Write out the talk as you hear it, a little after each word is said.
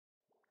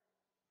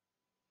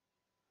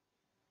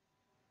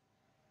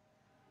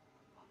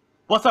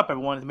What's up,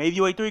 everyone? It's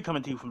Mayview83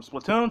 coming to you from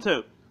Splatoon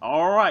 2.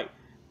 Alright,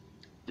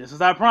 just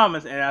as I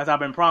promised, and as I've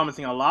been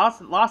promising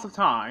lots of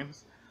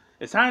times,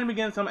 it's time to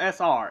begin some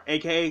SR,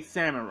 aka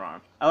Salmon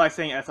Run. I like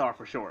saying SR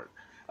for short.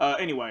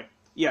 Anyway,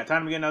 yeah,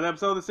 time to begin another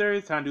episode of the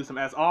series, time to do some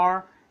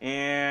SR,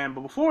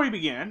 but before we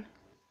begin,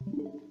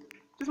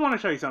 just want to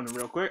show you something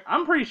real quick.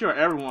 I'm pretty sure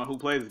everyone who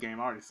plays this game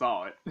already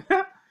saw it,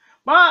 but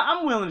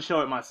I'm willing to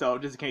show it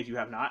myself, just in case you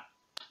have not.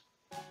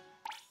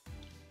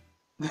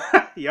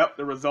 Yep,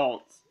 the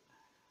results.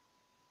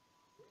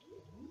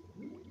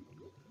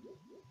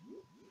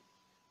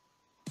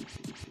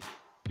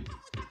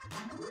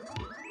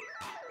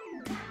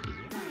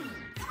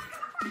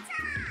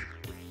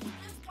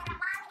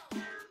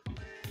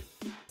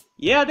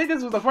 Yeah, I think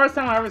this was the first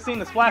time I ever seen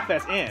the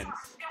Splatfest ends.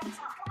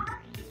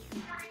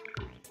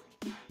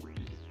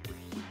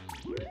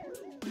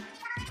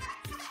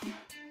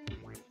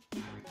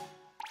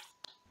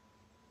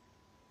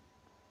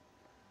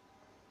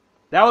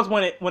 That was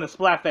when the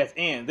Splatfest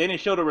ends. They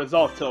didn't show the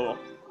results till,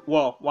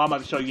 well, what I'm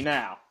about to show you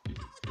now.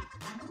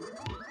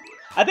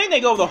 I think they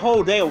go the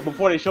whole day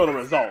before they show the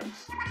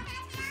results.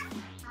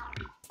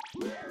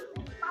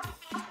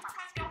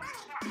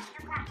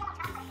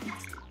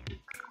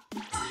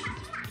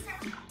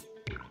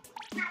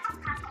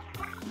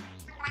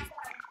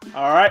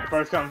 Alright,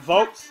 first come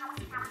votes.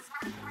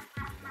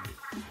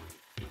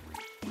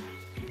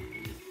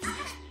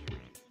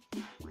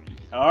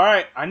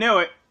 Alright, I knew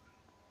it.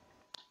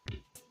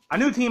 I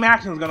knew Team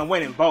Action was gonna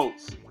win in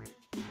votes.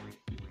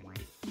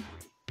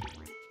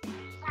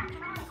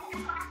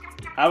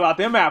 How about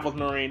them apples,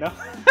 Marina?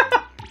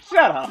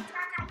 Shut up.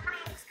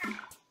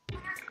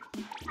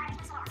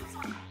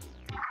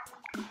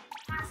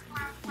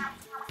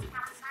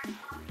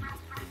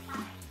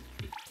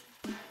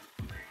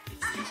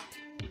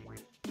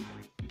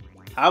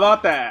 How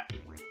about that?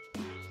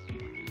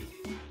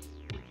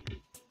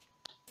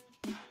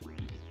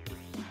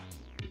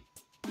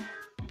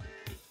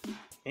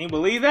 Can you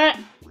believe that?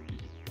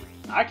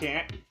 I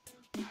can't.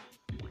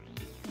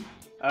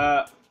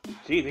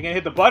 Geez, you gonna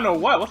hit the button or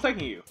what? What's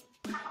taking you?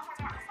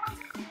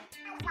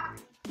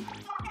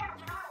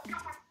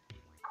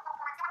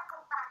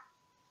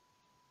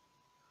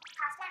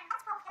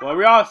 Well,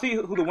 we all see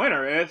who the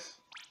winner is.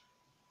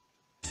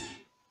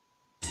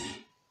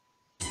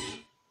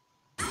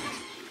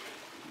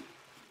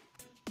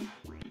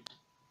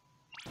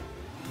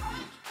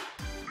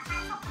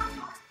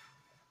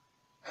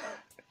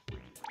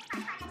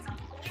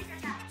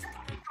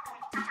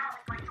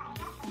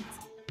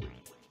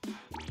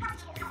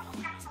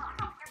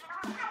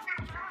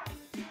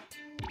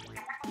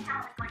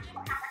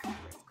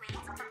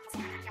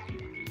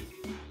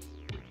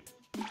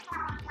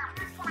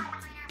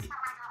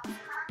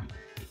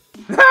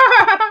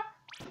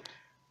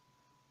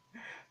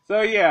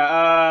 So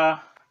yeah,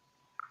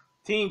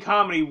 Team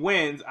Comedy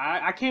wins.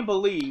 I can't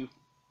believe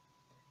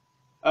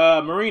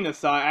Marina's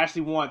side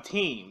actually won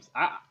teams.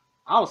 I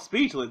was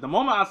speechless. The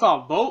moment I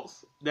saw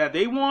votes that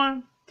they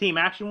won, Team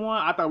Action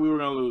won, I thought we were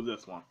gonna lose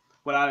this one,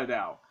 without a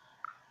doubt.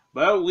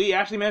 But we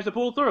actually managed to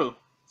pull through.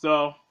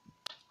 So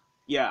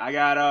yeah, I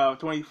got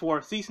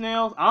 24 sea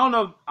snails. I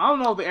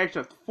don't know if the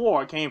extra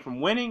 4 came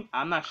from winning.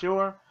 I'm not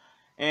sure.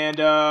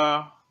 And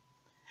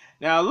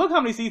now look how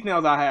many sea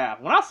snails I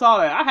have. When I saw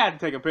that, I had to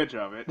take a picture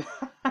of it.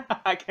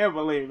 I can't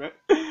believe it.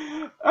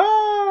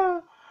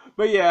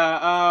 But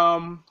yeah,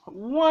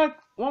 one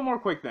more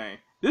quick thing.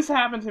 This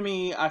happened to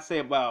me, I say,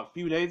 about a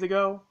few days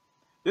ago.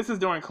 This is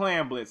during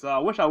Clan Blitz, so I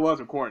wish I was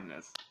recording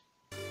this.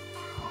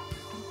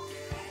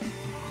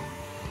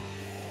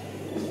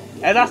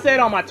 As I said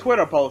on my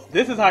Twitter post,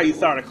 this is how you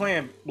start a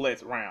Clan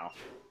Blitz round.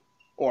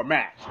 Or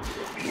match.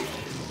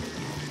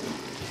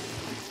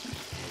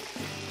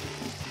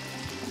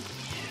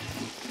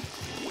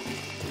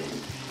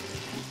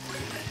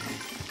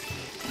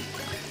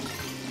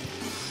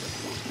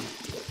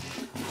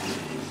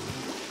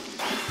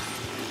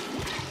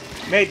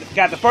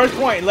 Got the first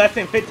point in less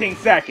than 15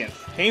 seconds.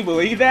 Can you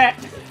believe that?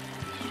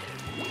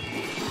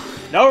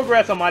 No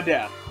regrets on my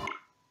death.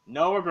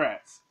 No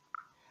regrets.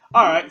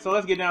 Alright, so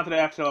let's get down to the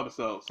actual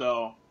episode.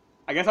 So,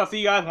 I guess I'll see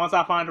you guys once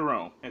I find a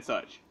room and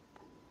such.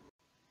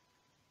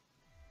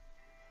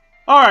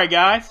 Alright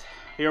guys,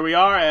 here we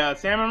are at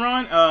Salmon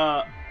Run.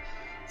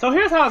 So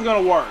here's how it's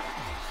gonna work.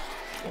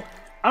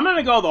 I'm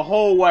gonna go the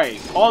whole way,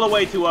 all the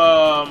way to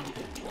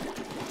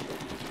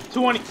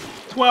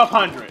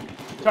 1200.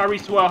 Till I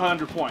reach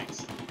 1200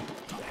 points.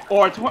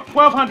 Or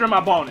 1200 my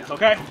bonus,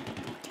 okay?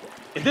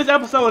 If this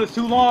episode is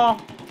too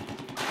long,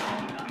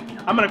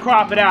 I'm gonna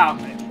crop it out.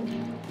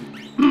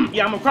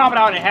 Yeah, I'm gonna crop it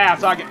out in half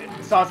so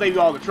I'll save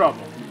you all the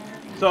trouble.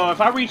 So if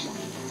I reach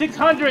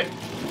 600,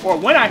 or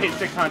when I hit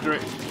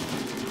 600,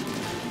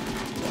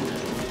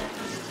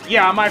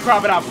 yeah, I might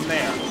crop it out from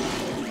there.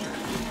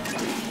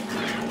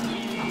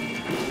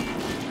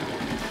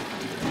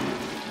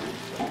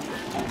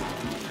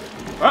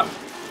 Oh.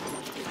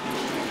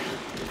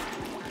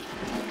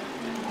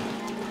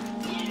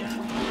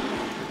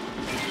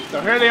 So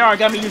here they are,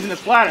 got me using the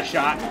splatter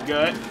shot.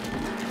 Good.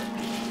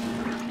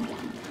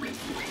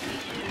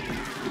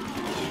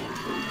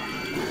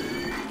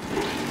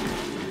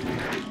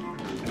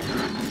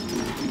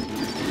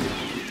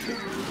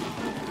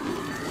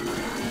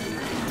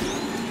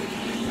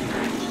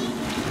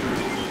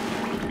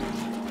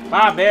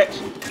 Bye, bitch.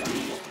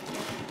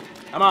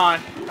 Come on.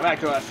 Come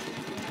back to us.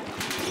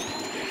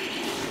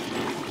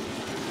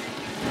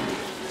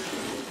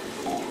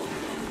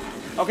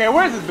 Okay,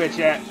 where's this bitch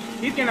at?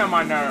 He's getting on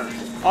my nerves.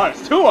 Oh,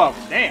 there's two of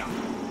them. Damn.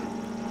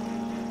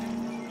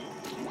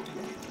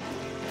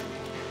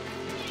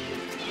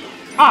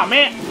 Ah,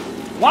 man.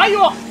 Why you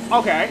all...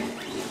 Okay.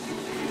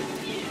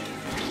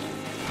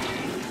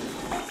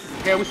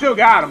 Okay, we still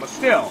got him, but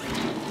still.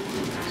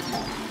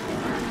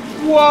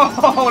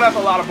 Whoa, that's a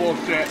lot of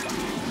bullshit.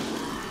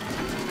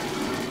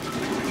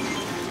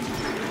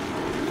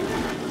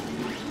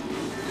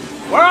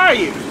 Where are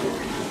you?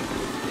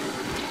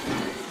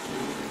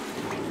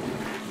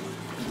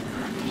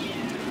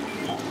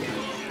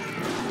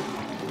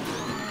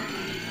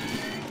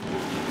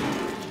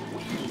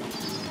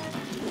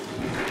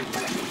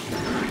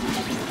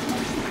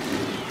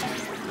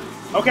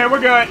 Okay,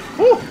 we're good.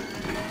 Woo!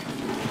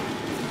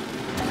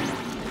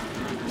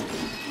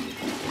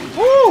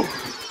 Woo!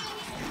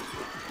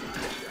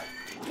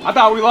 I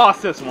thought we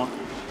lost this one.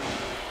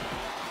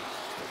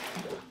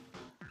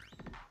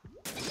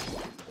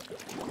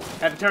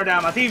 Had to turn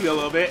down my TV a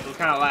little bit. It was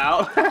kind of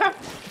loud.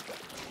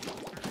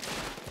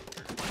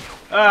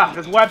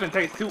 This weapon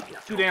takes too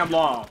damn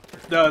long.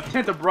 The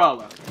 10th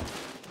umbrella.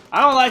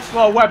 I don't like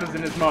slow weapons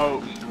in this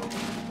mode.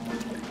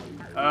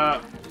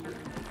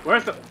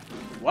 Where's the...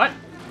 What?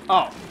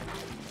 Oh.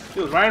 He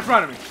was right in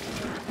front of me.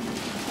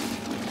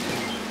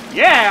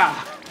 Yeah!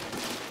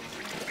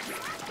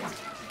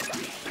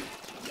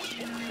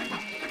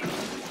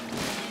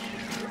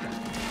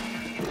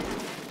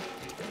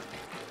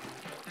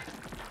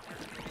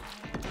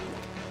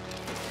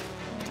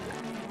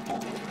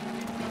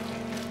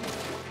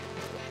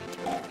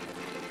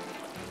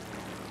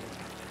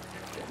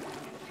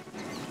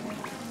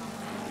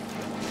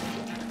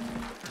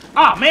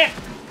 Oh man!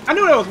 I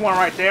knew there was one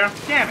right there.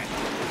 Damn it.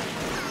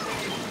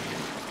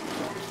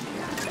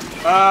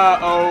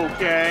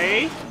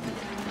 Okay.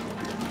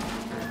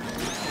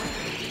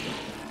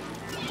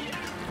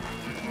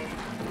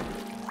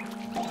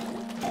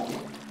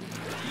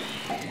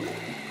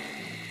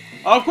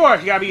 Of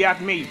course, you gotta be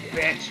after me,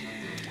 bitch.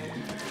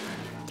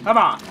 Come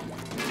on.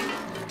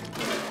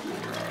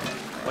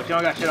 What, you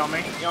don't got shit on me?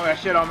 You don't got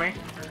shit on me?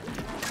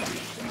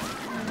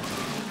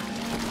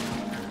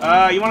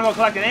 You wanna go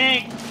collect an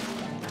ink?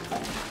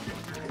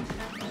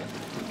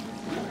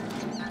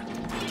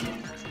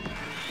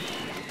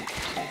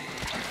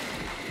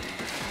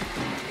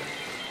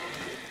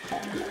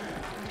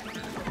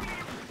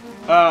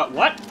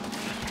 What?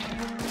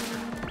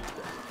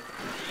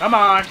 Come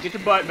on, get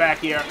your butt back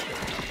here.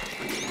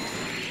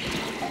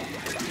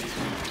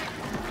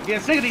 I'm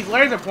getting sick of these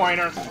laser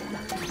pointers.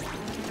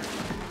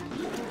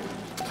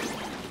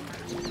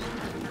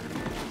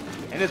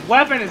 And this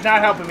weapon is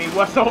not helping me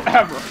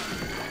whatsoever.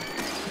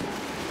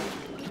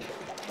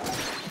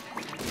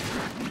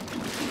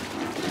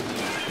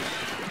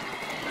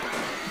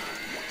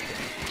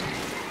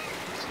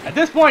 At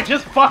this point,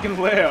 just fucking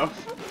live.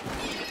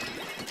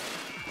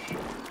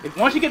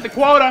 Once you get the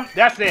quota,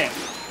 that's it.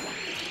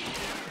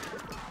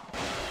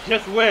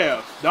 Just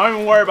live. Don't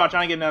even worry about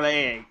trying to get another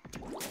egg.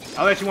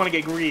 Unless you want to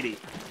get greedy.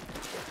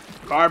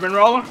 Carbon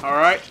roller?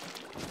 Alright.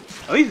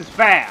 At least it's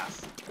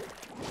fast.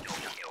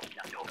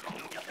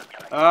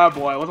 Oh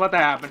boy, what's about to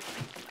happen?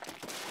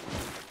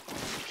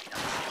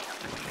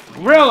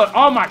 Griller!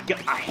 Oh my god,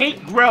 I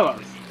hate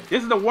grillers.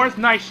 This is the worst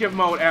night shift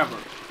mode ever.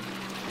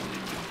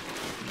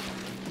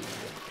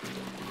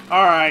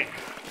 Alright.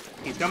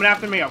 He's coming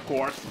after me, of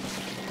course.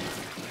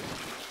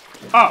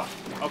 Oh,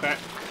 okay.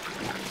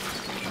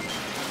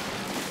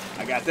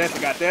 I got this,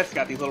 I got this,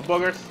 got these little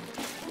boogers.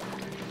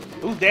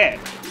 Who's dead?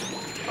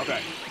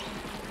 Okay.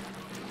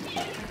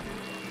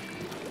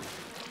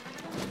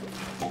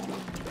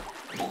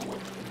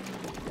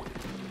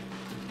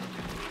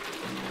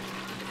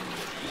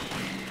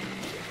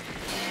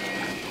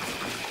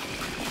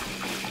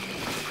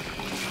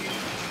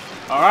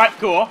 Alright,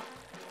 cool.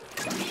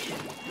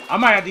 I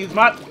might have to use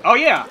my... Oh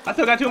yeah, I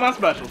still got 2 of my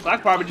specials, so I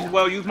could probably just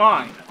well use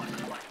mine.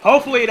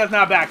 Hopefully it does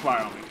not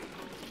backfire on me.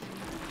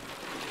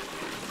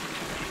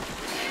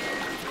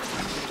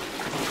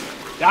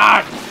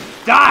 Die!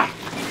 Die!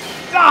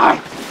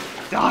 Die!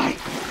 Die!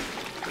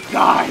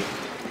 Die!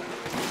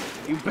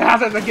 You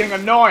bastards are getting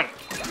annoying!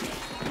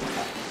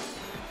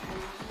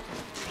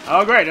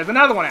 Oh great, there's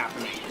another one after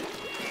me.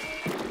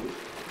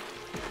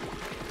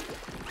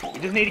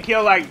 You just need to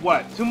kill like,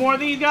 what, 2 more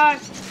of these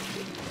guys?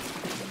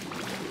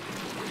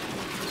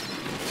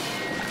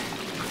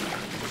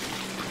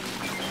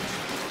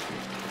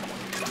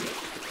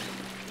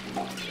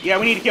 Yeah,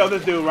 we need to kill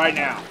this dude right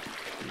now.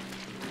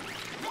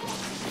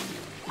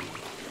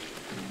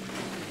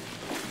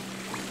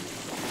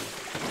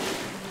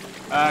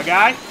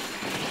 Guys?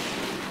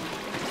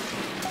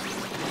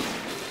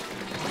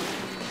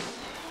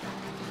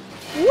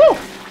 Woo!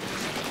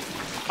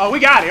 Oh, we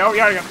got it. Oh, we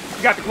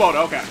got the quota.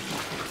 Okay.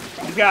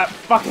 We got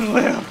fucking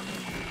live.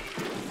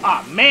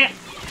 Ah, man.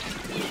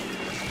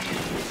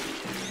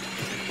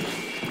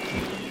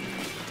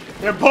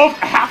 They're both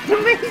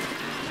after me?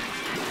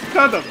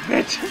 Sons of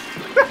bitches.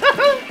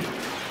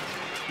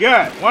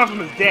 Good. One of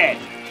them is dead.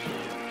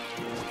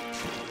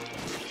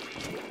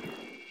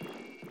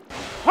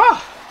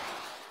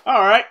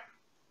 Alright.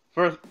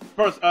 First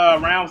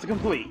round was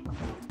complete.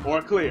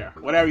 Or clear.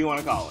 Whatever you want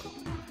to call it.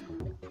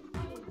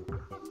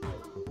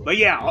 But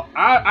yeah,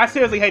 I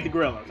seriously hate the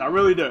grillers. I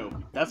really do.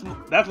 That's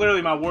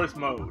literally my worst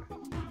mode.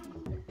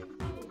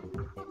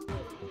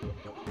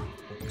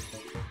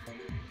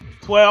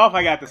 12,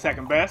 I got the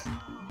second best.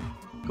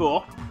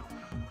 Cool.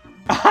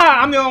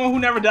 I'm the only one who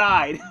never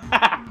died.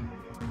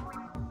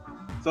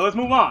 So let's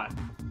move on.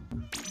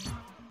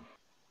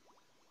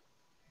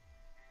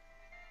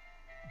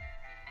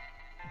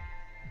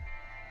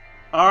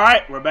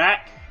 Alright, we're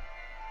back.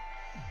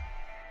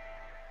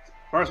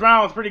 First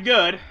round was pretty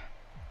good.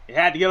 It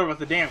had to get over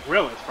the damn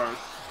grillers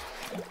first.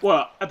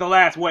 Well, at the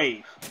last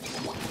wave.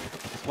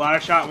 Splatter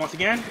shot once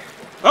again.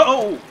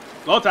 Uh-oh!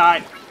 Low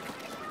tide.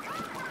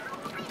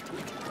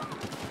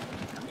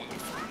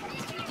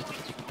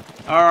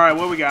 Alright,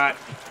 what we got?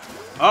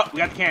 Oh, we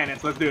got the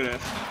cannons. Let's do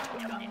this.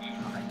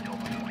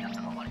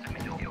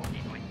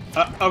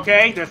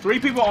 Okay, there's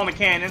 3 people on the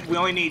cannons. We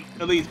only need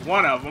at least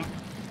one of them.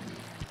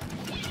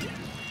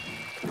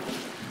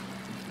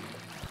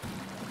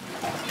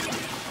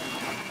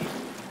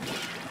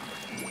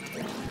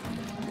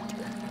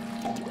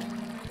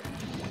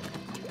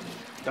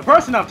 The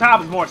person up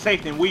top is more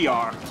safe than we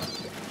are.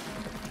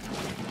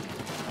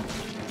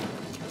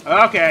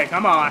 Okay,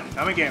 come on.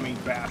 Come and get me,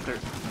 bastard.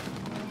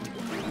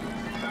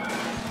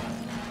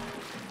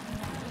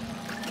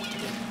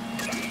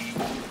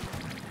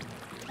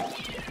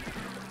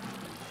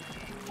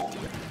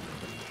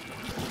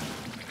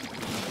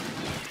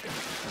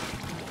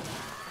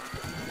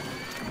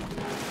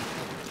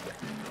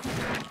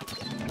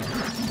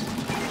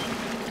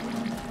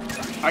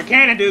 Our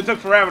cannon dude took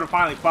forever to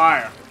finally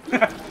fire.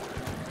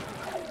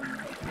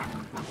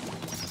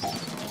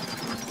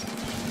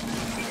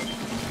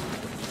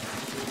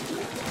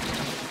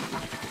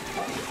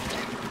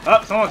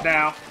 Oh, someone's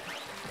down.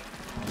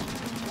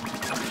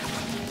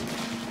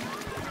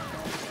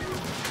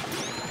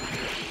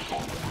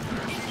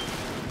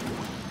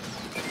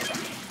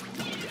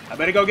 I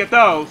better go get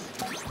those.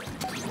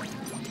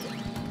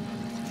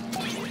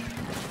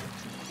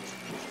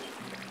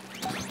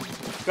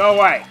 Go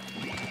away.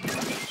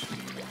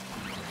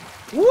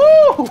 Woo!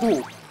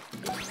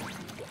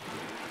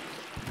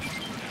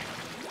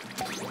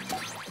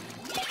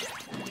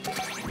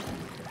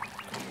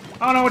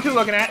 I don't know what you're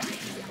looking at.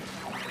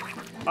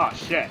 Oh,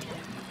 shit.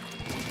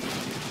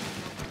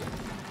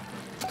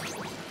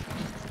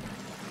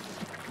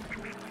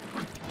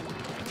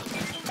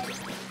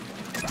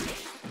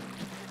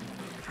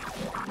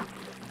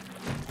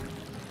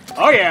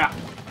 Oh, yeah.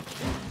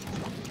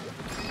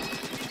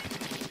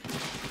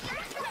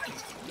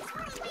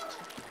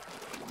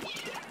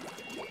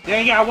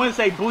 Dang it, I wouldn't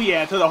say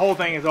booyah until the whole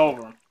thing is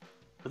over.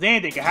 Because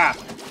anything can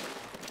happen.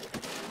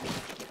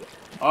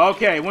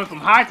 Okay, it went from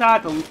high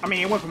tide to...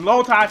 it went from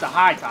low tide to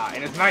high tide,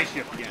 and it's night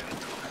shift again.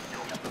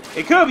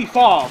 It could be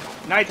fog,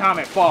 nighttime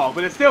at fog,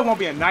 but it still won't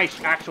be a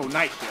actual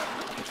night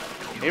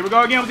shift. Here we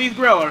go again with these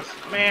grillers.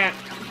 Man.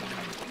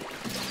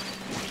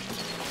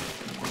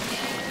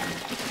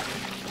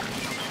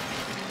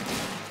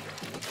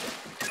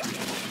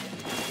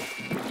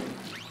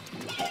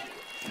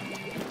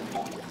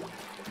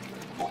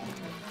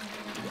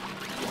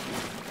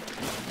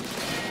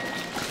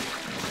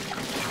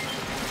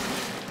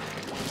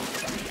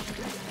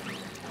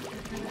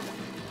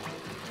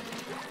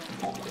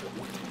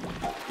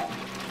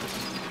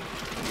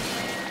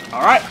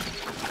 Alright.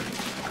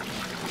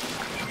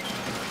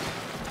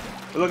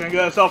 We're looking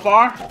good so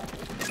far.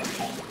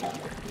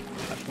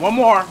 One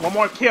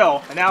more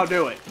kill, and that'll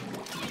do it.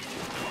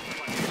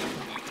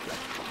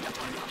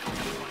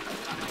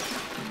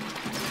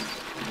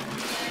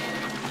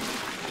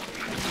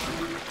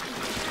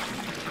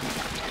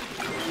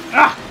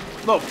 Ah!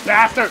 Little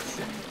bastards!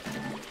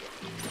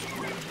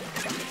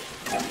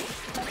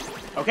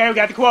 Okay, we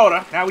got the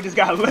quota. Now we just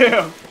gotta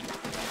live.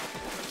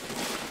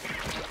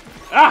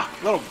 Ah!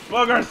 Little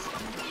boogers!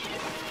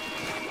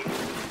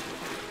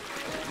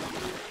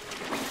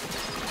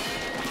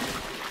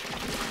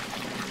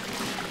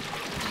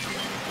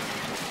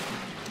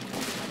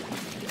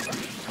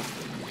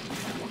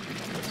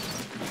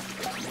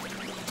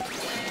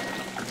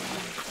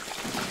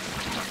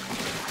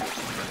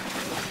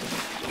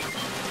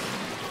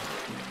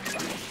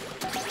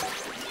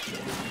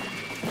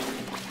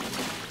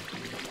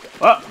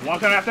 Oh, one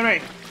coming after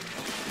me.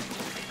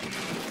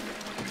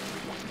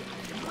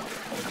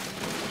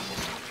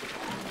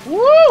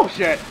 Woo!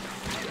 Shit.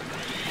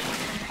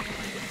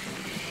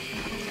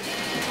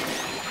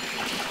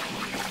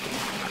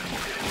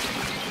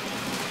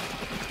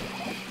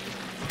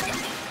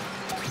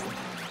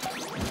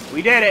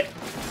 We did it.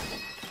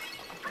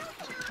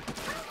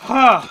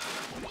 Huh.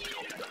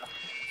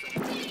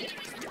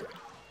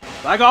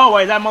 Like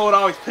always, that mode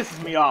always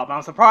pisses me off.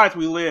 I'm surprised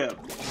we lived.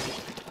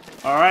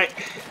 Alright.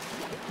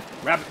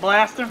 Rapid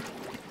blaster.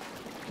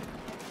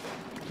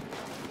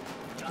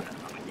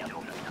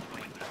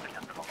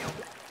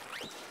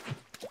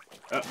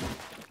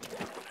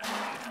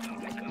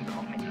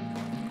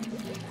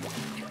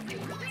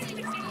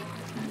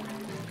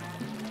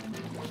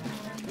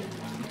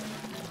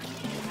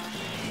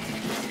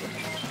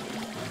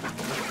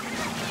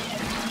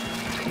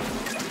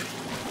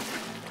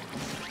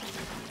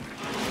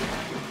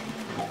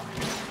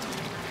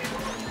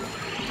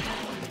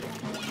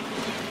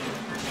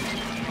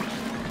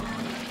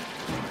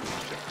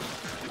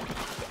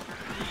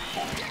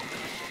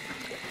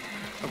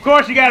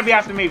 course you gotta be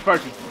after me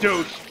first, you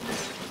douche.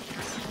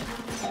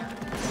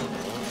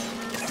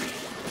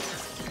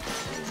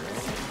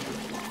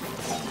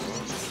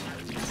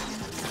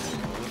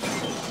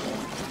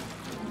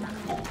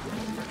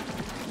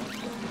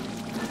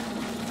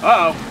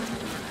 Uh-oh.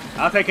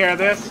 I'll take care of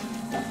this.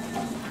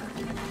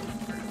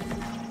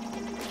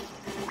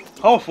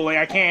 Hopefully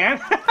I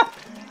can.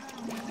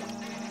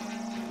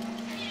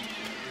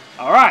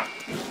 Alright.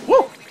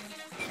 Woo!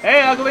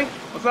 Hey, ugly.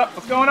 What's up?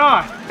 What's going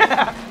on?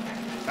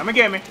 Come and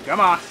get me. Come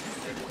on.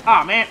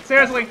 Aw, man.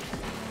 Seriously?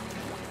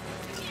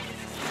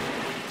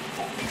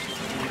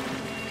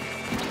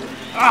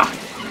 Ah!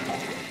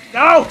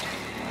 No!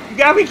 You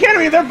gotta be kidding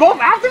me. They're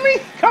both after me?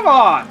 Come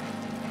on.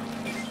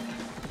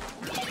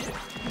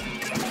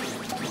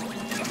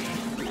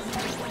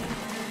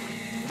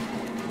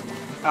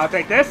 I'll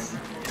take this.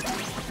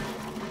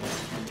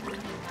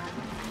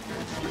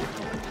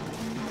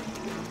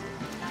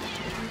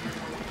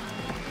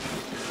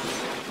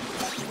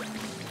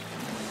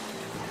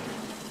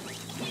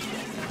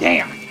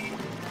 Damn!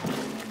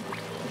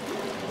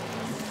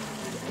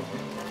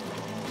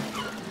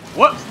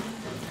 Whoops!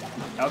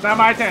 That was not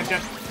my intention.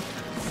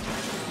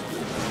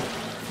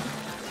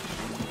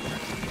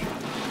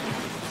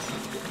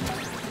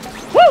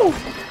 Woo!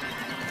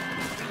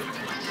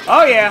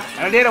 Oh yeah,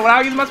 and I did it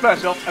without using my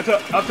special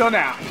up till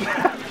now.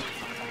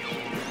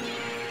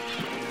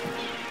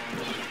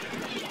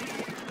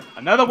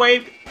 Another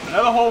wave,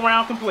 another whole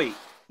round complete.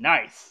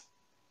 Nice.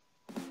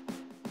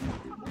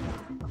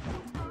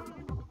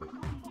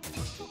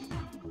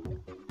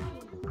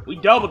 We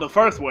doubled the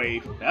first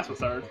wave. That's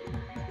what's up.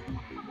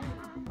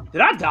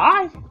 Did I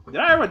die? Did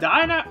I ever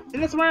die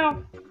in this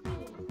round?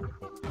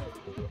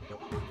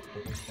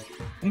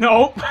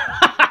 Nope.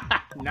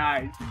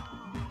 Nice.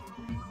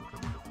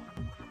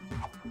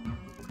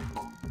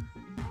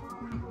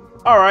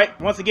 All right.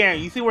 Once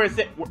again, you see where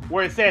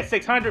it says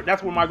 600?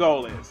 That's where my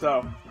goal is.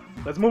 So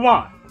let's move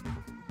on.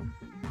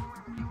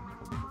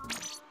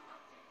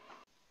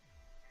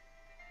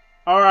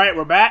 All right,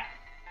 we're back.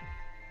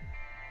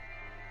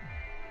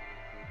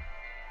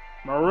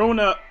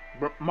 Marooner's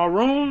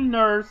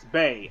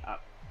Bay. I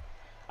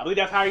believe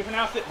that's how you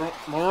pronounce it.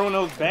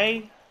 Marooner's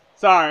Bay.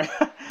 Sorry.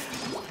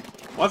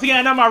 Once again,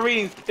 I know my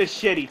reading is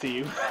shitty to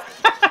you.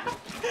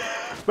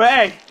 But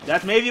hey,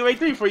 that's maybe way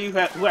 3 for you who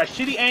has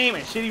shitty aim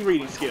and shitty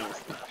reading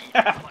skills.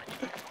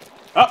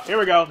 Oh, here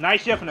we go.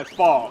 Night shift and it's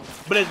fall.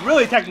 But it's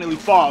really technically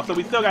fall, so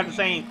we still got the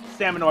same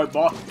Staminoid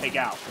boss to take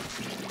out.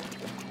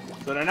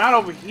 So they're not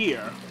over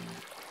here.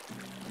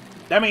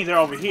 That means they're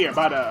over here,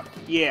 but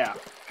yeah.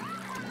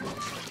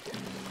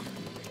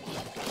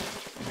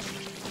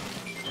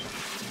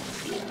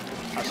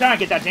 I was trying to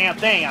get that damn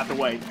thing out the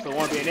way, so it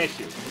won't be an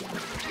issue.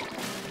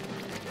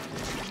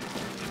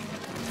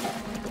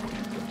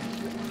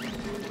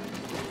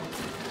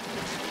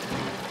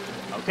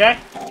 Okay.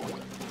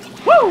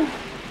 Woo!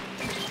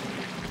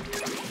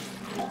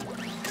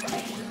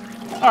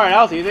 Alright,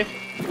 that was easy.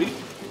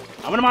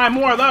 I'm gonna mine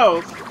more of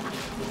those.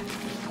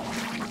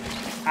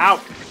 Ow.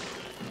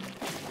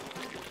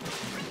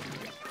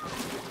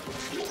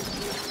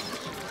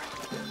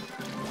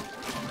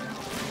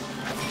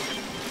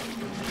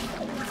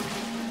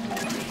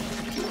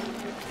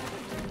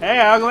 Hey,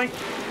 ugly. You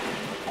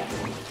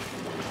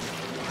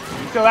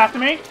still after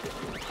me?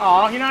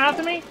 Aw, you're not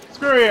after me?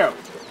 Screw you.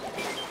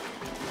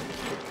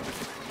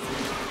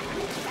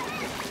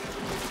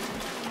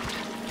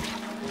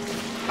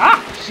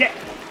 Ah, shit.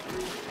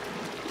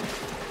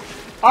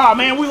 Aw,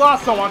 man, we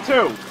lost someone,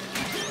 too.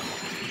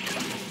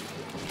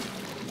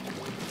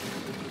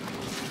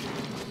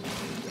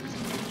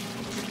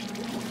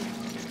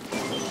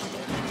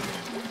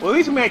 Well, at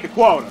least we make the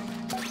quota.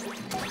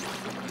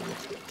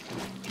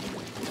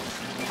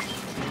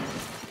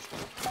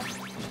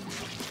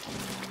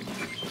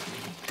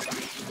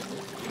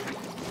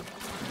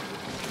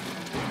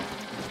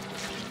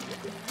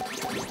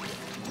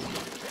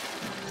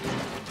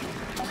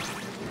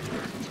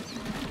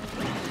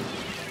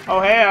 Oh,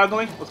 hey,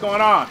 ugly. What's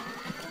going on?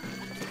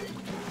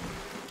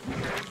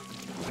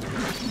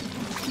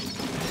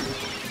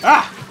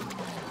 Ah!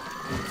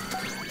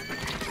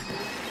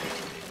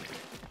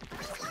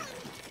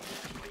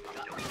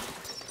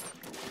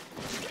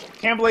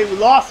 Can't believe we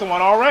lost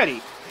someone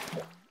already.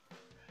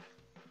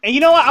 And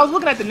you know what? I was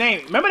looking at the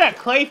name. Remember that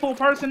Clayful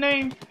person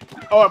name?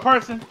 Or a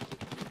person?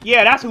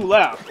 Yeah, that's who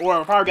left.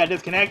 Or probably got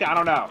disconnected. I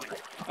don't know.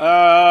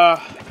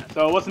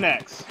 So what's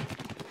next?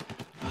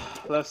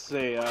 Let's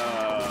see,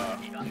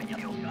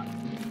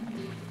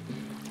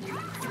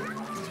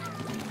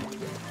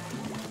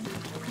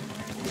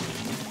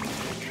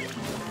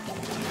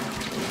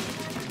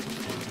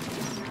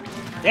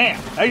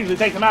 damn, that usually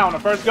takes them out on the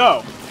first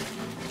go.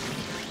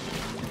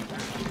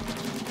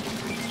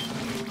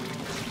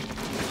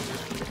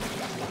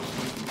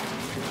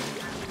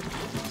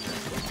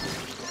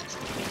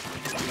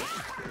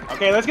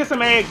 Okay, let's get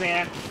some eggs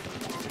in.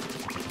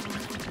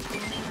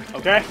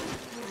 Okay.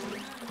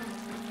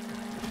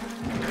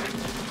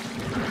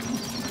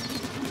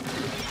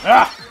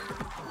 Ah!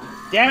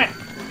 Damn it!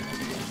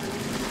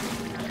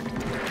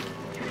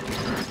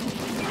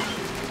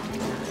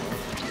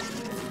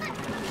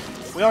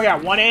 We only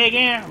got 1 egg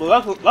in,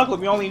 but luckily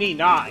we only need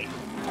 9.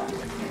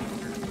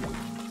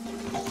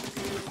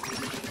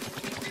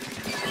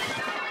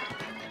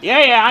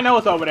 Yeah, I know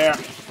it's over there.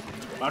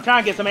 But I'm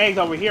trying to get some eggs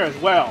over here as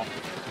well.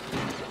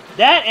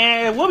 That,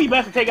 and it will be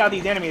best to take out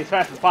these enemies as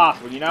fast as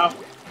possible, you know?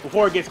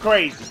 Before it gets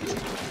crazy.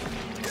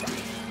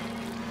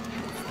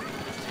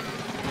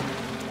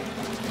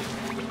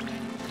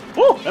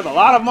 Whew, there's a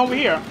lot of them over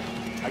here.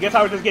 I guess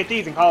I would just get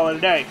these and call it a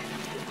day.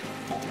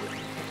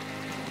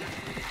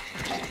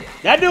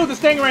 That dude with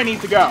the stingray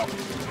needs to go.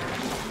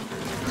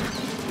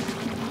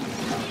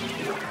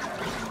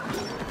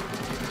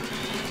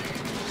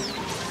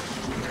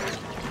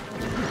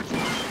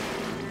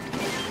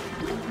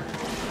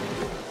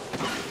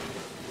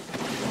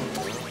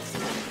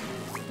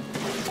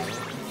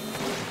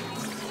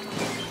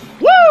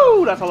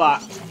 Woo! That's a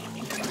lot.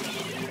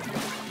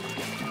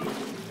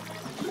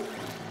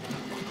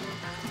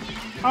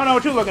 I don't know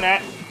what you're looking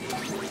at.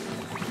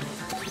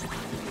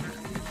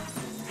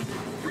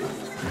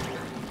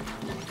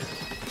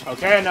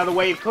 Okay, another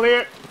wave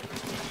cleared.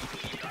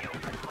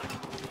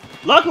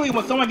 Luckily,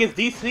 when someone gets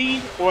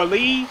DC'd or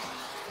leaves,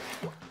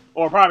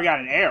 or probably got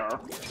an error,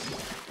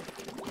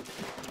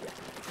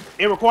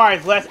 it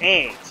requires less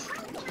eggs.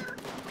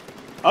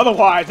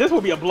 Otherwise, this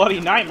will be a bloody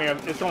nightmare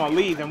if someone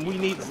leaves and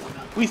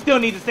we still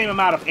need the same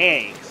amount of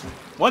eggs.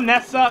 Wouldn't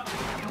that suck?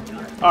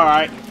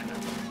 Alright.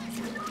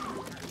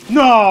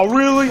 No,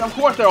 really? Of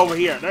course they're over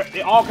here.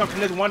 They all come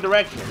from this one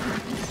direction.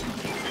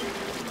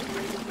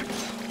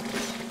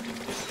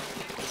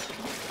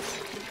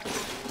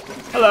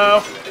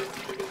 Hello.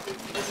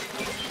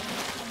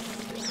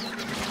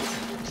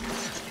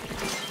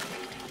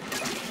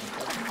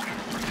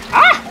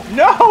 Ah!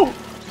 No!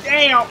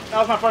 Damn! That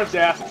was my first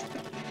death.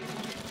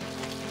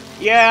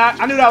 Yeah,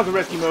 I knew that was a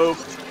risky move.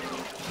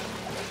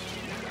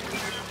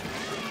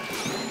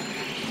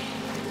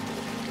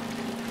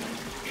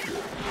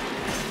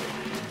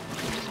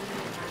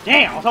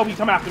 Damn! I was hoping he'd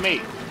come after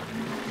me.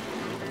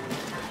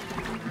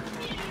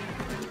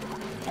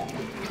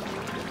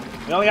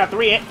 We only got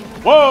 3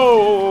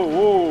 Whoa!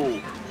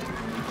 Whoa!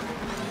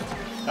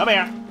 Come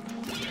here.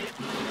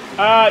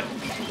 Ah,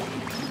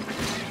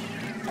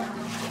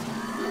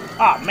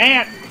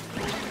 man.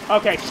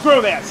 Okay,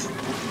 screw this.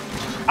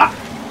 Ah.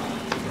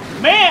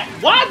 Man,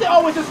 why is it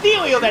always a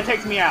steel eel that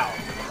takes me out?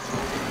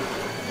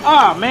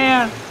 Ah,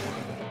 man.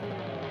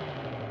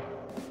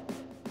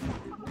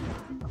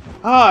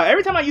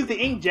 Every time I use the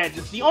inkjet,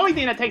 just the only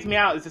thing that takes me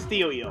out is the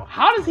steel eel.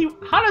 How does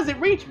it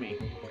reach me?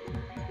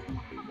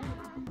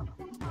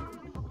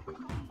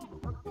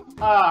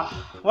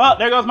 Well,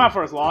 there goes my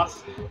first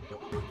loss.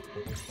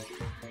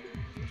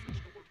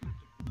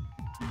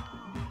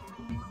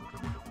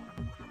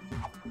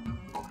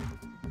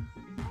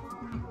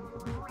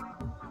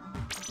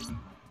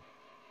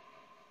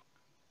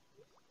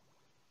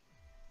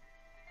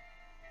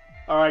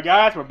 Alright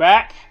guys, we're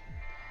back.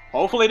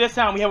 Hopefully this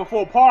time we have a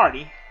full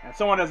party and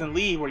someone doesn't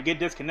leave or get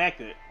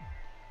disconnected.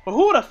 But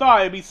who would have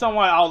thought it'd be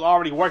someone I was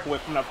already working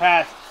with from the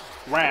past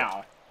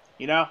round,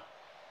 you know?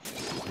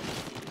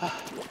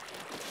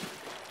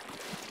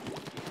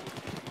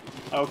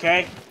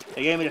 Okay,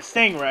 they gave me the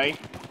stingray.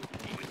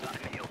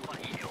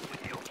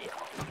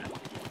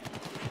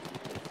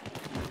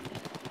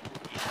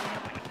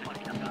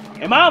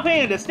 In my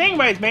opinion, the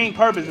stingray's main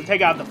purpose is to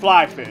take out the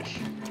fly fish.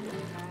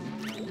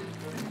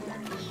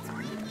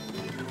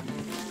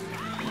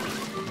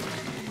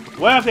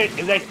 Well, if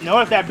they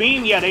notice that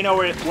beam, yeah, they know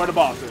where the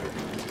boss is.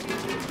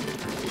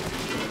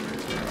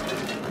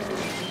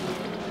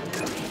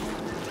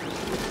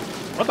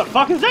 What the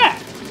fuck is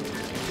that?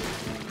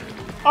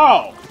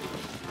 Oh.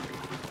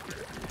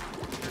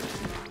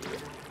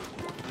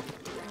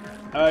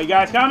 You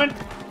guys coming?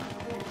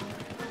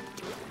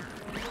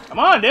 Come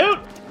on, dude!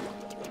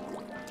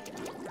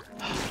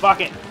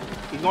 Fuck it.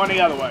 He's going the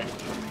other way.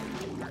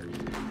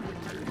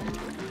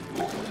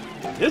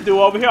 This dude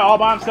over here all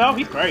by himself,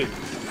 he's crazy.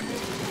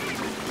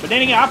 But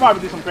then again, I'll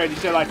probably do some crazy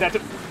shit like that too.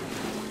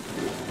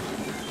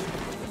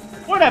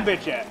 Where that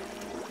bitch at?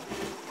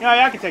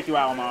 Yeah, I can take you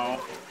out on my own.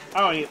 I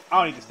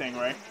don't need the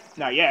stingray.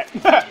 Not yet.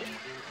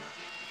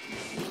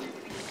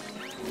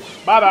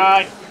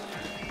 Bye-bye.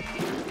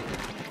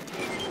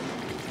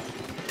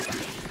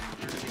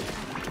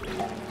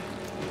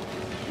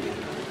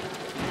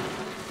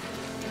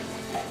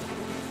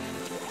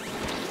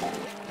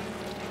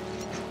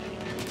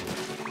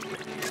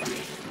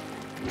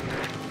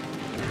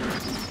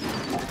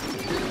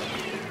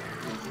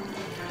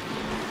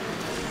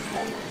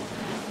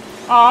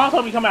 Oh, I was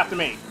hoping you come after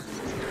me.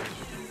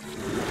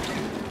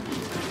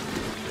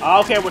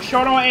 Okay, we're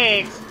short on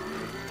eggs.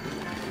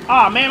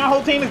 Aw, man, my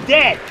whole team is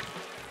dead.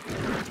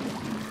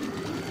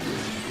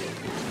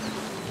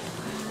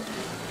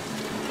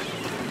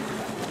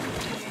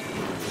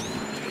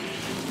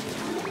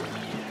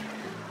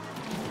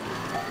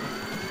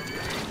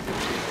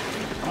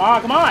 Come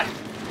on, come on.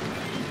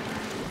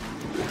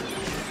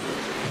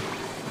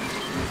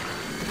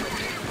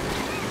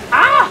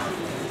 Ah!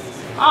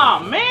 Ah,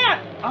 man!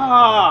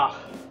 Ah!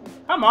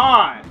 Come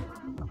on!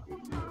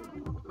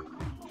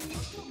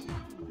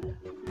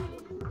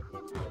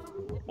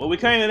 Well, we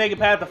couldn't even make it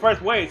past the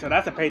first wave, so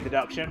that's a paid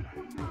deduction.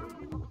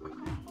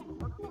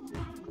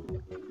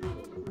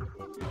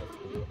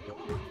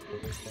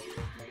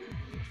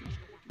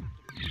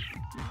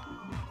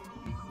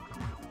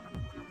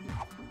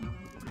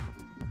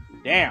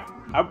 Damn,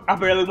 I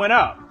barely went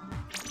up.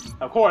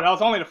 Of course, that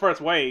was only the first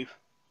wave.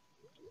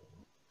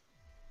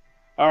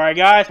 Alright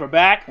guys, we're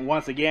back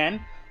once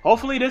again.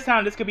 Hopefully this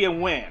time this could be a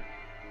win.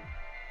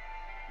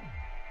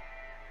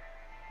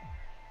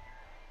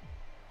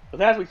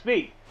 But as we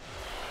speak,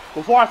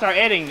 before I start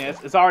editing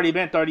this, it's already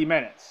been 30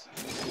 minutes.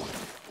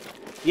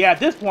 Yeah, at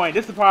this point,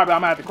 this is probably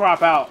I'm gonna have to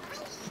crop out.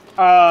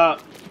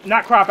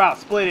 Not crop out,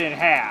 split it in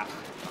half.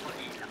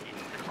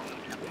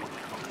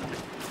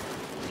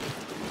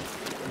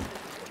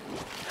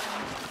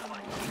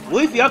 At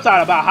least the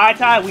upside about high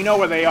tide, we know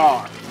where they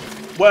are.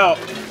 Well,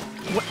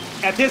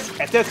 at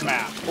this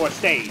map or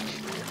stage.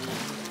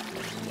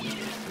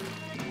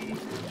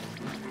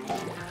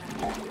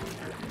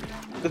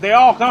 Because they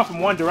all come from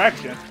one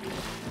direction.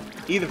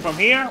 Either from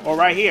here or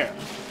right here.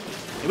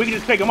 And we can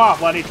just pick them off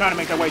while they're trying to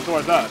make their way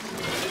towards us.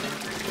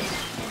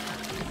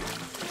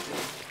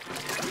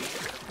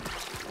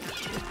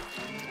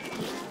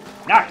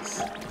 Nice.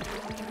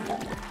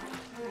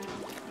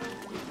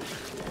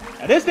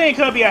 Now this thing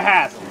could be a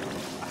hassle.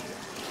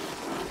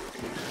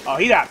 Oh,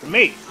 he's after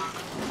me.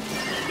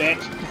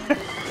 Bitch.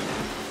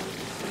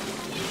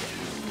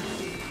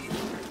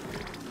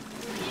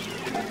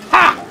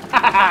 Ha!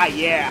 Ha!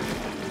 Yeah.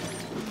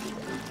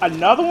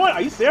 Another one?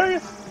 Are you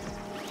serious?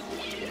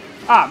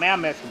 Ah, man, I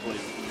missed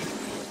completely.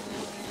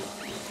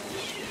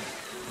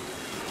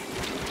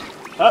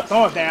 Oh,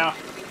 someone's down.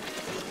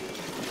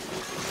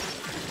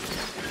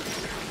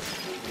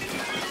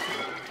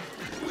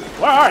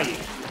 Where are you?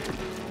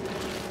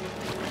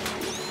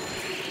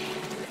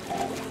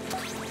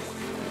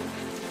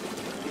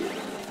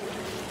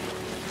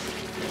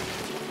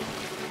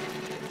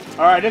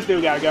 Alright, this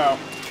dude gotta go.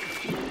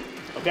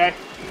 Okay.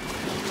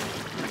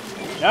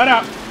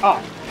 No.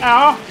 Oh.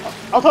 Ow.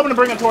 I was hoping to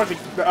bring him towards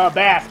the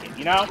basket,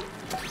 you know?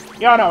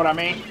 Y'all know what I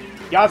mean.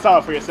 Y'all saw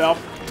it for yourself.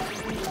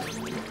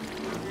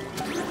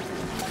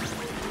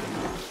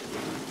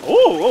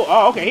 Ooh,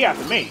 oh, okay, he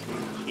after me.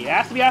 He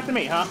has to be after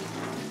me, huh?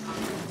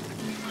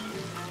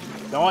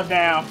 Someone's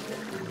down.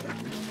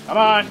 Come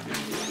on.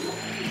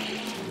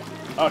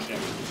 Oh, shit.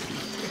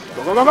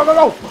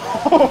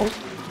 Go.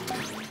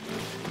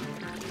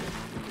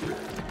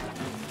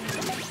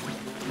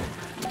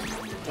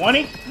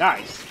 20?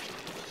 Nice.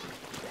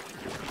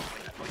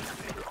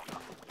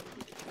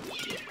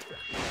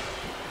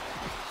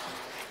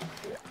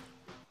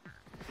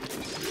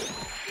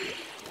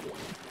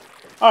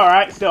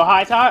 Alright, still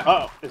high tide.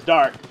 Uh oh, it's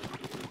dark.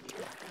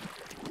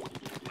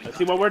 Let's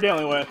see what we're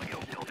dealing with.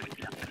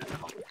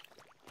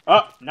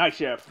 Oh, night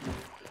shift.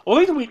 Well,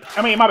 at least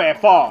my bad,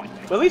 fall.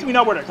 But at least we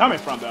know where they're coming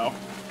from, though.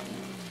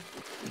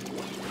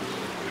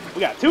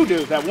 We got two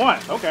dudes at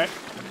once. Okay.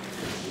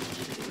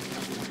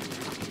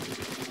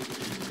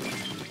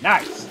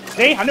 Nice.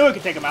 See? I knew I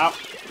could take him out.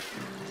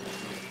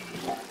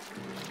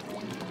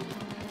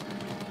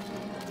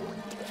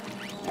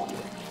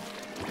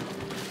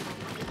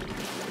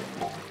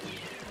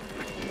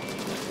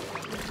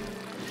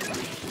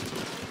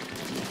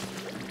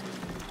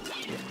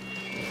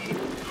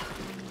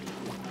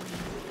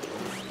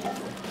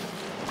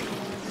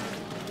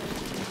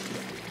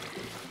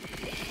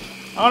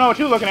 I don't know what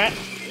you're looking at.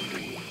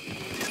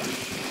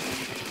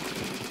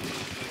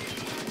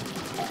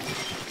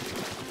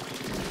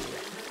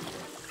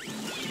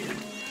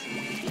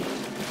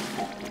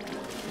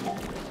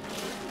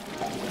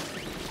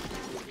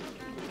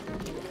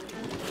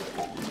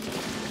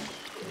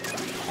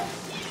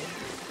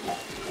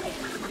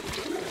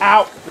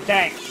 Out the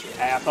tanks,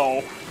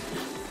 asshole.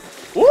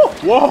 Woo!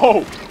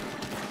 Whoa!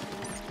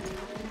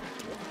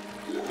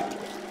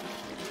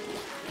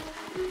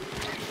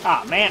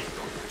 Ah, man.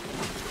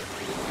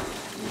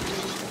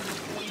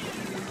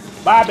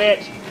 Bye,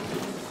 bitch.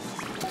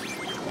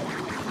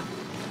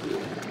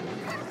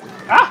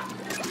 Ah!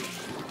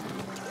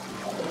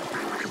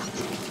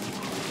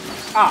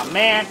 Ah,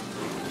 man.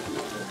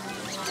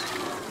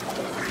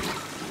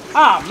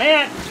 Ah,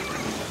 man.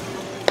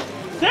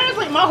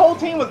 Seriously, my whole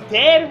team was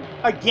dead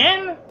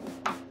again?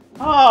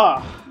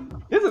 Oh,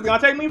 this is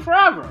gonna take me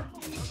forever.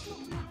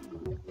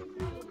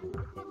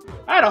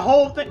 I had a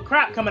whole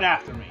crap coming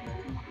after me.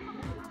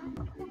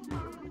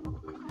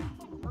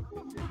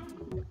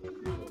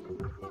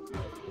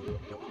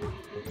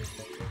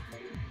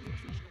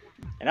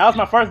 And that was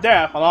my first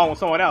death, along with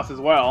someone else as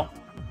well.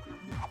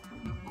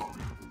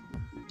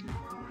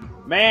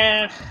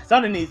 Man,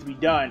 something needs to be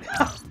done.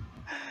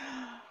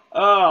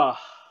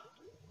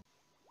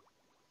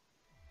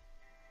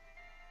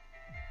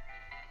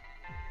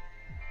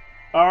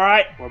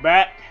 Alright, we're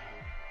back.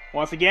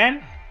 Once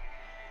again.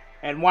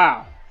 And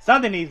wow,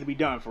 something needs to be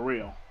done for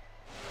real.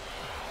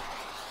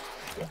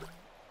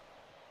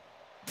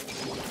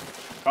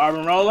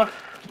 Carbon roller.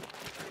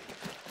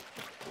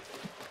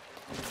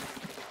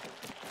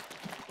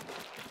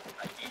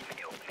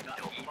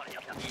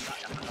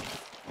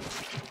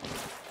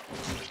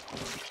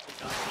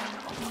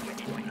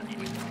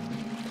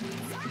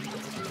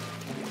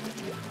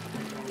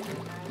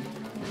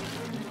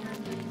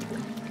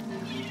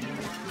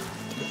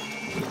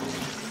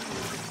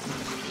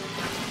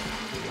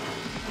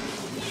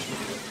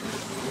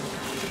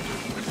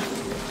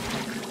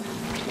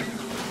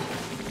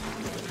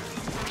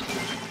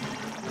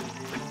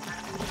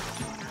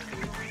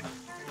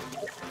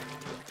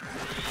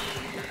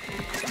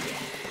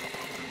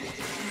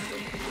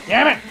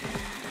 Damn it!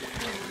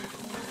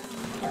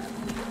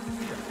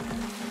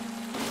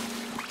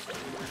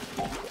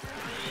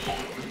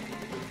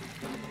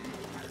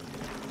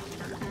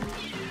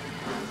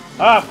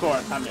 Of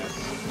course, I missed.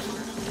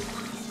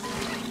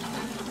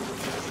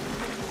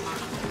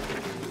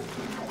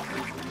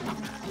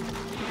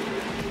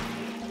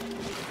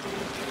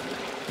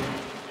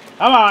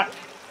 Come on.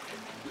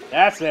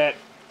 That's it.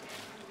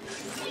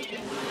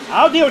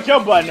 I'll deal with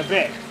your butt in a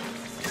bit.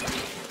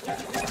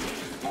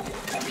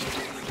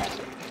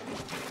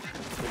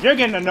 You're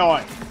getting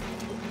annoying.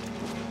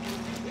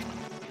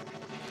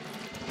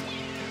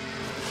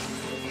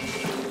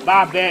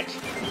 Bye,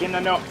 bitch. Getting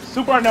annoying.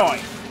 Super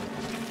annoying.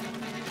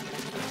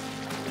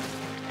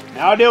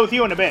 I'll deal with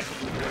you in a bit.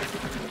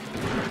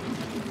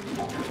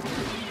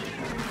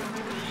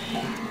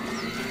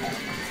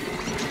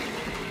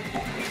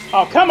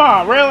 Oh, come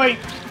on, really?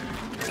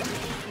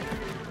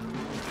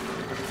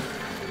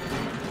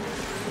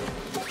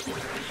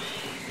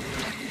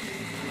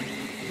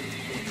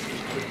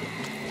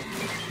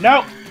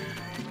 Nope.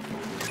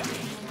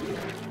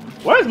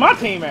 Where's my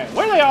team at?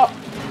 Where are they all?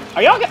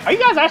 Are you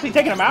guys actually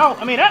taking them out?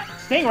 I mean, that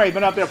Stingray's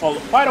been up there for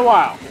quite a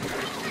while.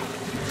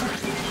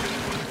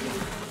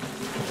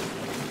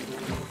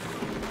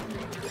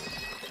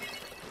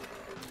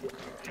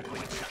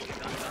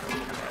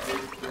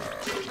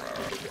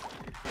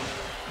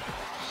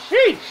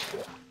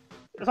 Sheesh!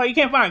 That's why you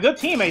can't find good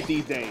teammates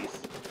these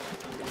days.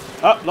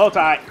 Oh, low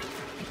tide.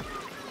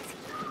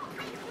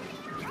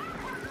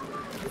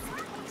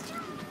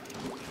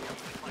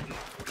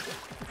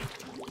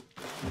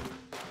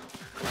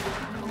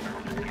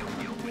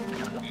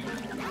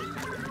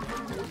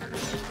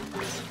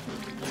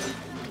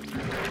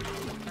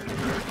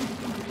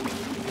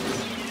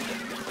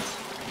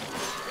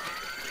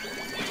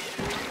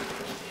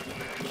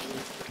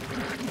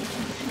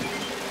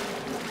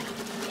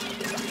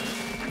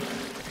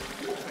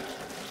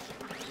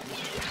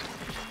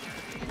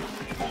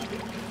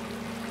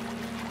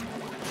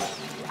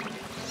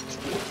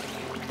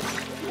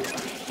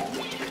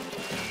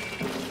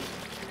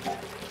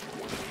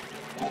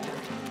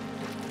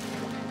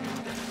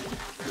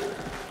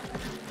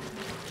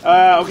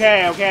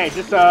 Okay,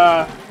 just,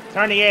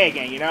 turn the A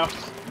again, you know?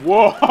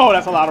 Whoa,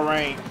 that's a lot of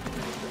rain.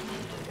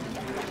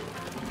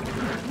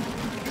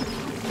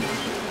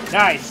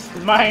 Nice,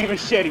 because my aim is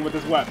shitty with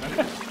this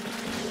weapon.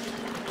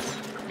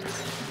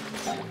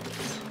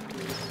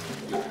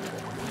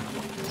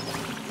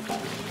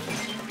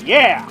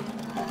 Yeah!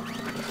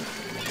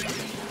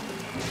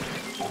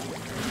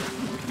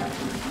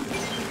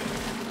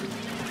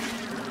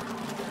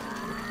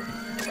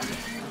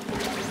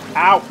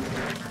 Ow!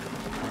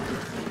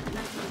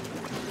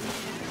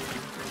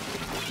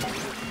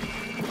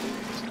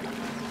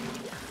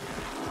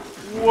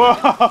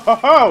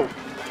 Whoa!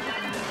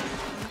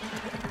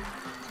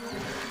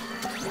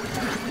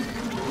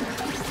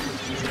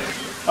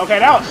 Okay,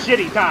 that was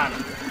shitty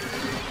timing.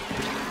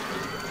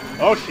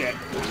 Oh shit.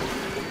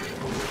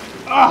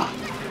 Ugh!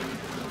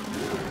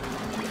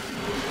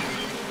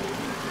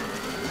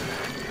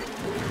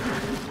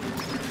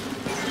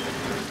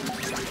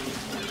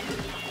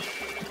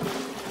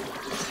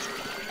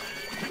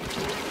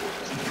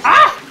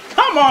 Ah!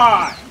 Come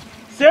on!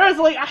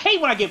 Seriously? I hate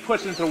when I get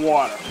pushed into the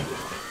water.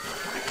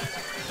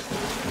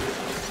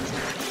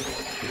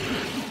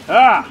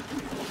 Ah!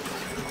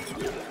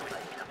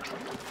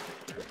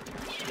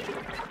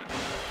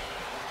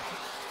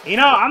 You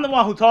know, I'm the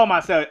one who told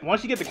myself,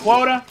 once you get the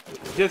quota,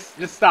 just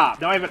stop.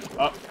 Don't even...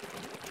 Oh.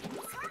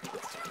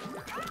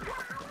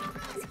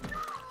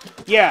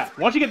 Yeah,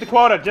 once you get the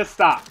quota, just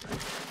stop.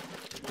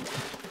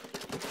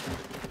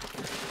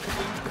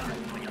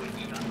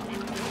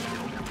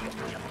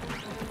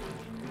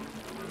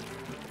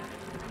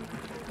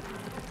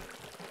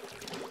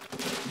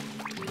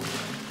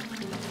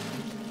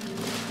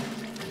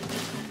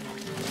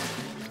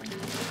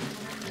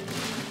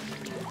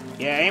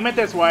 Yeah, aim it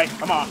this way.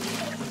 Come on.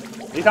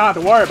 At least I don't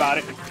have to worry about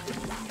it.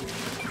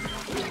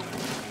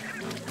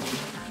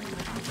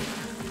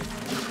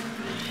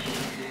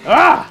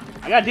 Ah!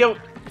 I gotta deal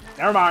with...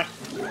 Never mind.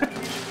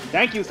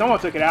 Thank you, someone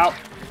took it out.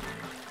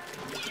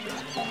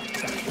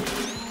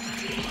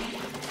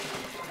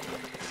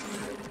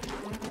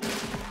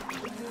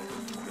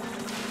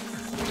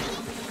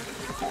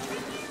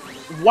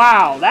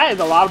 Wow, that is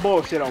a lot of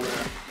bullshit over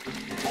there.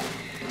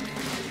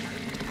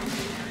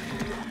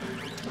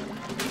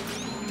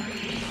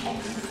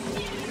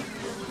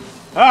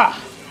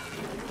 Ah!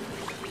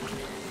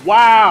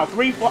 Wow,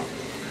 3, 4... I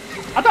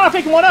thought I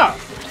picked one up.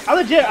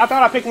 I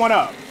thought I picked one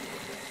up.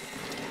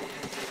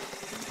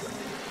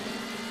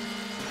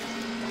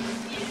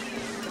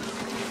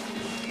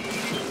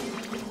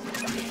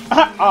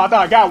 Oh, I thought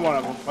I got one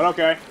of them, but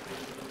okay.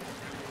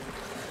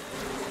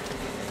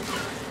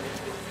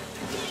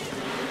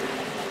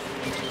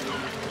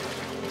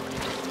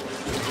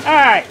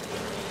 Alright.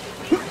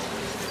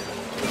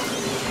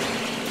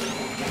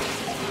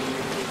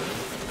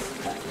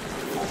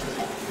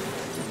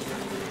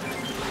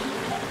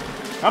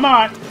 Come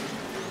on.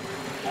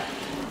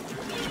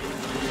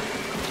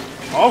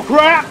 Oh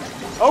crap!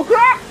 Oh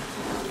crap!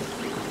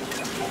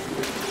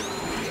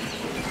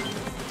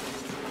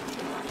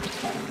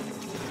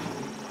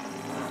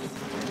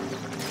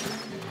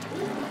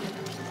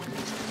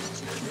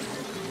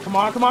 Come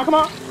on, come on, come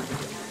on.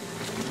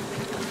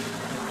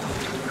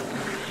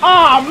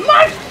 Oh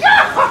my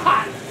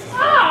god!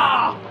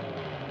 Oh!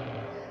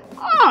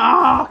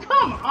 Oh,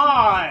 come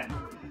on!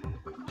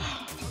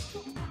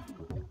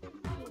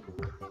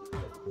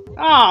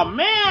 Oh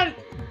man!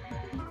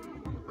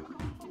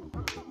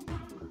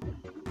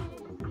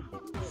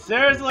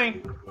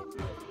 Seriously?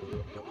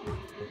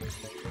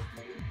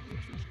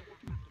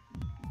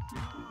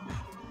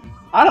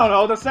 I don't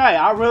know what to say.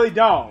 I really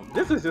don't.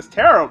 This is just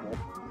terrible.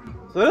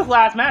 So this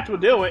last match will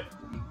do it.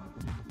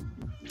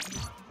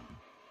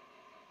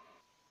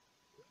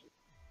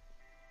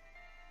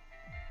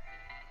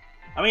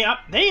 I mean,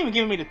 they ain't even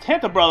giving me the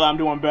 10th umbrella I'm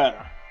doing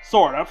better.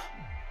 Sort of.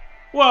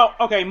 Well,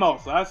 okay,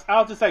 mostly.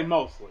 I'll just say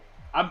mostly.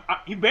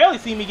 You barely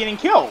see me getting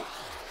killed.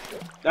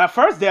 That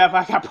first death,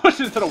 I got pushed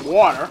into the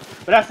water.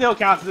 But that still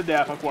counts as a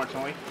death,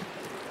 unfortunately.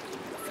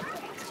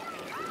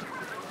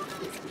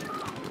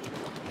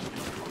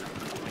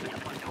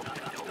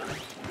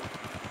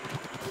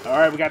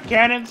 Alright, we got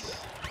cannons.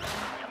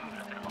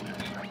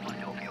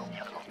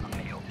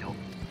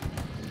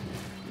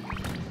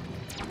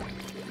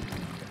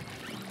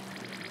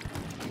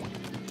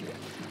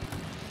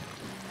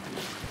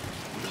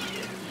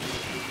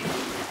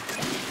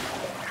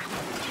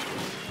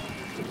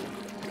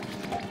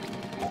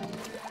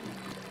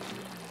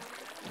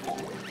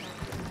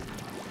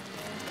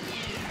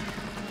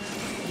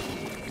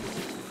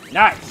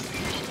 Nice.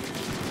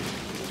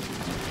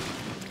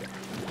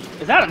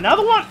 Is that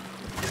another one?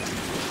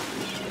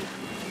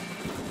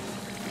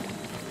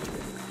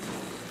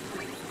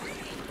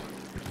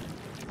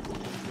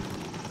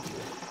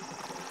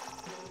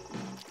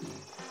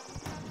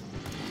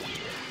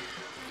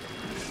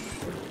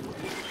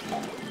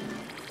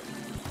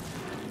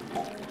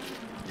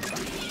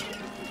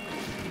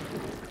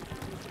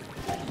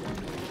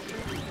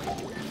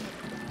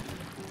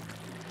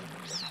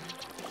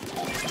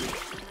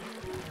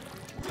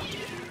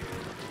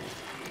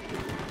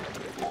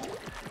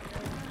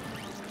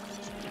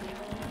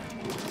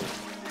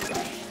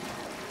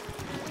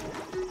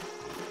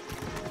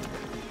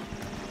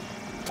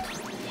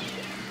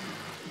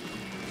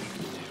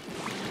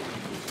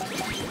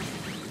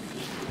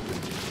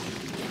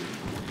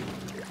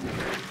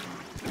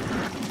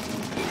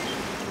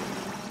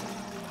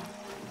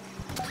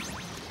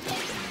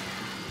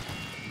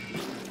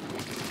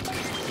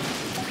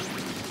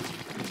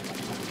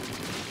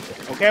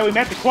 Okay, we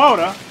met the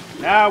quota.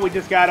 Now we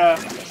just gotta...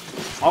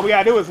 all we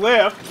gotta do is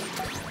live.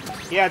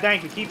 Yeah,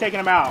 thank you. Keep taking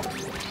them out.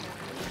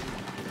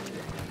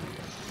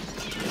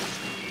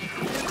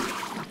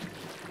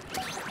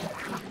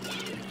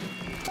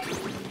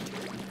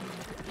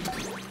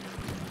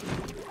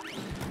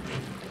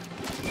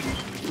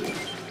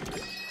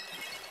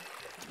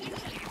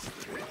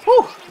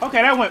 Whew!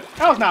 Okay,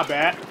 that was not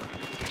bad.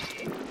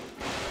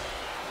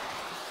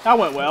 That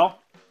went well.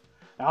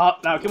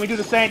 Now, can we do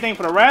the same thing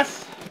for the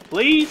rest?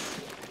 Please?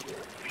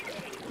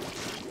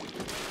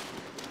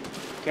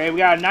 Okay, we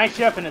got a night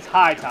chef and it's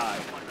high tide.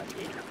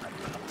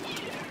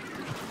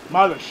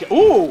 Mothership.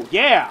 Ooh,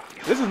 yeah!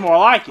 This is more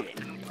like it.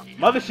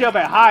 Mothership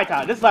at high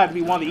tide. This is like to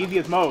be one of the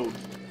easiest modes.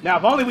 Now,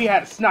 if only we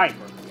had a sniper.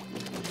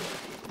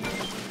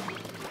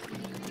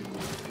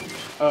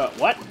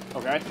 What?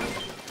 Okay.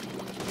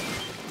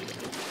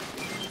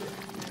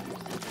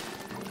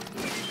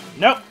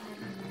 Nope.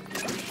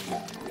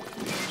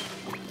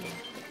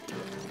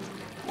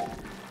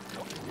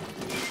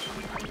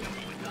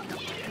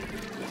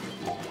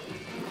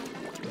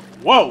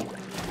 Whoa!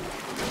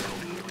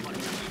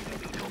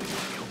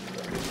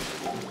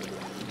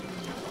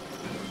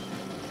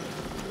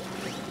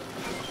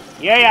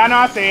 Yeah, I know,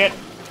 I see it.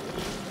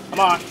 Come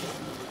on.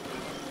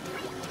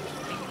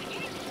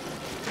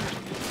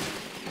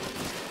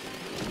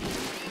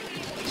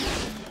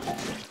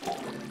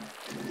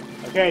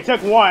 Okay, it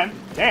took one.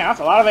 Damn, that's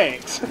a lot of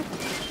eggs.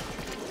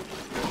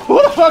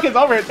 Who the fuck is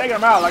over here taking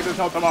them out like there's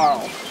no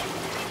tomorrow?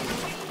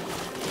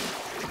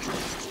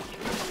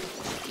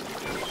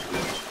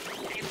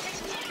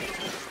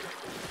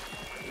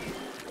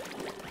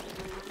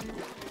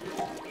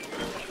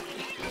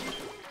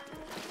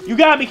 You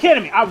gotta be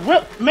kidding me.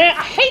 Man,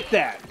 I hate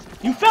that.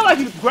 You felt like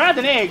you grabbed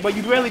an egg, but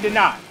you really did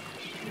not.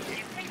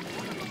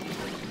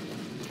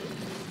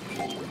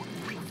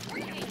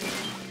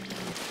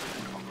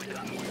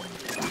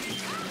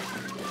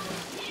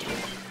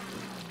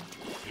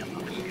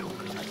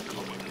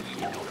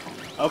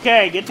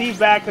 Okay, get these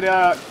back to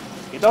the...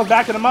 get those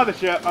back to the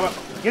mothership.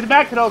 Get it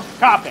back to those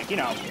Copic, you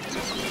know.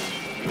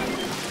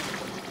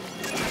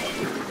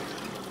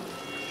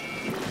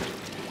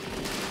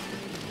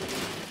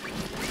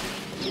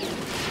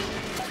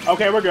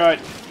 Okay, we're good.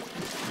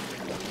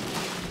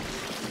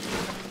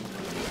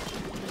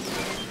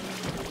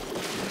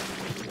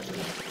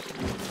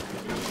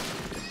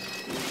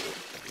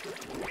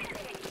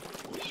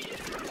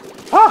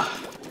 Ah.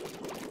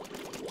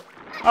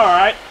 All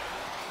right.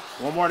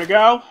 One more to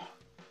go.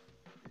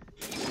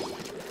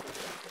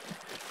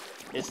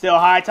 It's still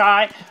high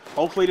tide.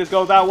 Hopefully this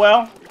goes out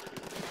well.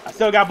 I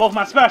still got both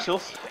my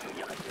specials.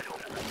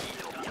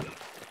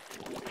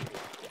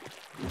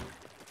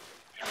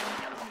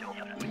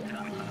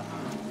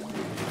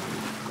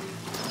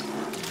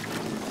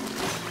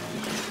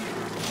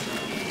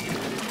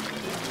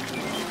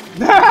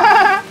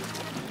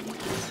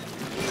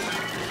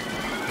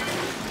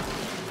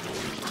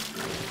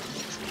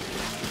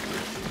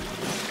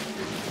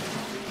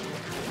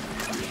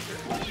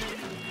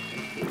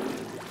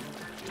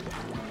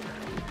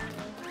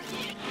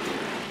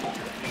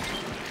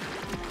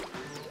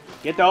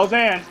 Get those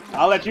in.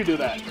 I'll let you do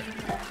that.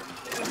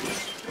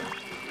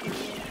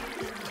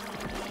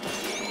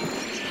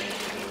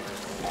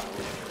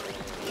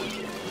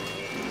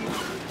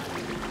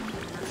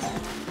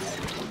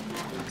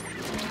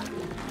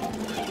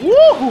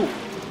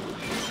 Woohoo!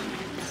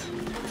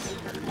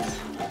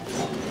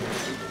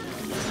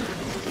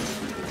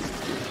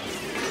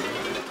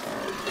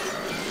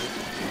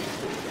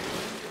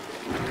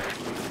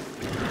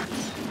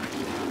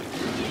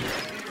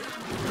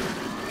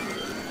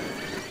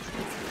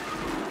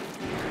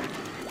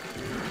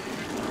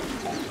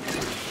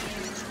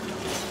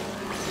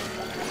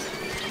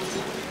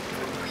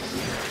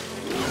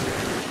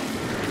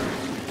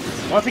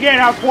 Once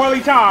again, I was poorly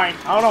timed.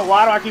 I don't know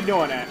why do I keep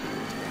doing that.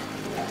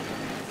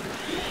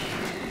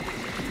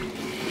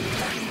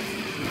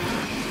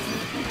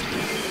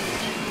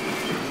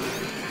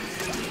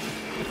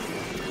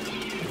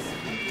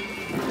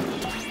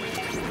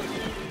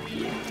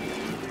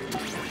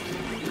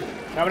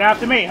 Coming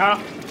after me, huh?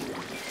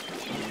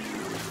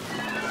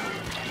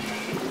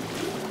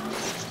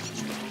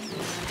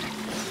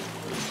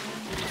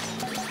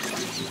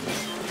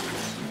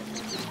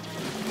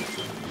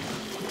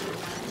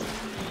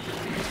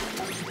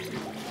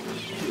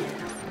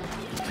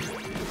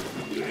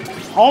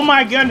 Oh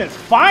my goodness,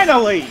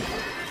 finally!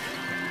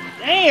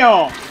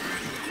 Damn!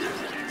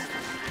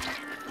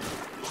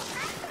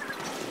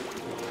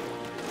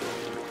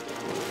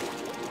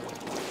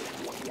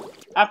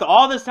 After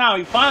all this time,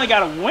 we finally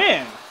got a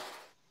win!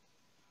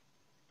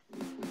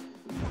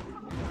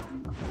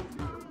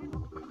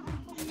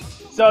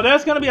 So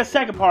there's gonna be a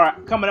second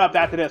part coming up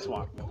after this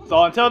one.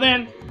 So until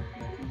then,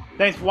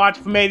 thanks for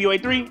watching from Maybe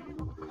 3,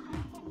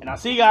 and I'll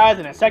see you guys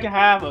in the second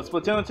half of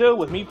Splatoon 2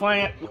 with me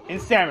playing in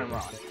Salmon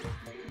Run.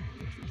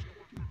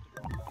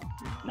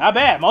 Not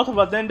bad, most of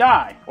us didn't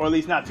die, or at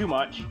least not too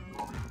much.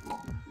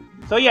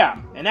 So yeah,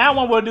 and that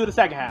one we'll do the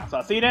second half. So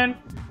I'll see you then.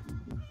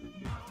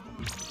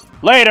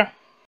 Later.